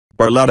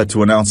Barletta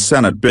to announce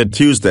Senate bid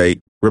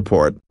Tuesday.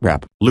 Report.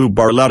 Rep. Lou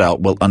Barletta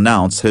will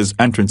announce his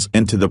entrance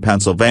into the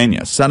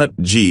Pennsylvania Senate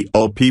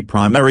GOP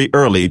primary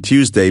early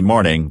Tuesday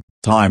morning,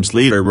 Times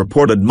leader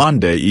reported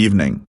Monday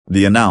evening.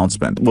 The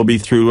announcement will be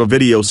through a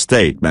video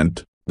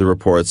statement, the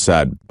report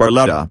said.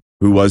 Barletta,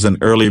 who was an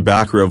early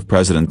backer of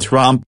President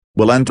Trump,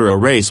 will enter a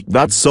race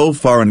that so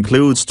far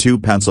includes 2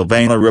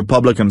 Pennsylvania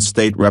Republican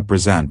state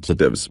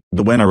representatives.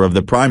 The winner of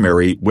the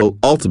primary will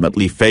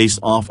ultimately face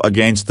off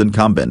against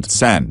incumbent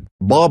Sen.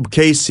 Bob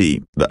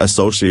Casey. The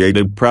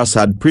Associated Press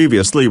had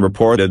previously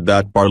reported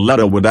that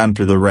Barletta would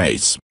enter the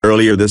race.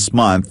 Earlier this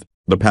month,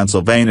 the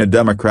Pennsylvania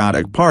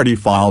Democratic Party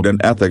filed an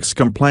ethics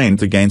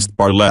complaint against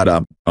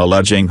Barletta,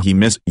 alleging he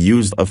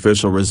misused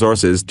official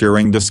resources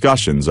during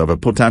discussions of a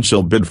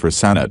potential bid for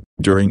Senate.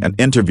 During an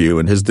interview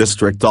in his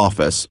district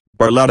office,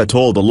 Barletta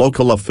told a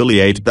local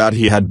affiliate that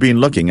he had been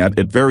looking at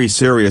it very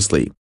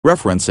seriously,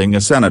 referencing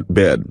a Senate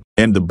bid.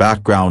 In the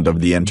background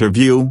of the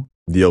interview,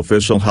 the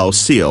official House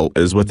seal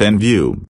is within view.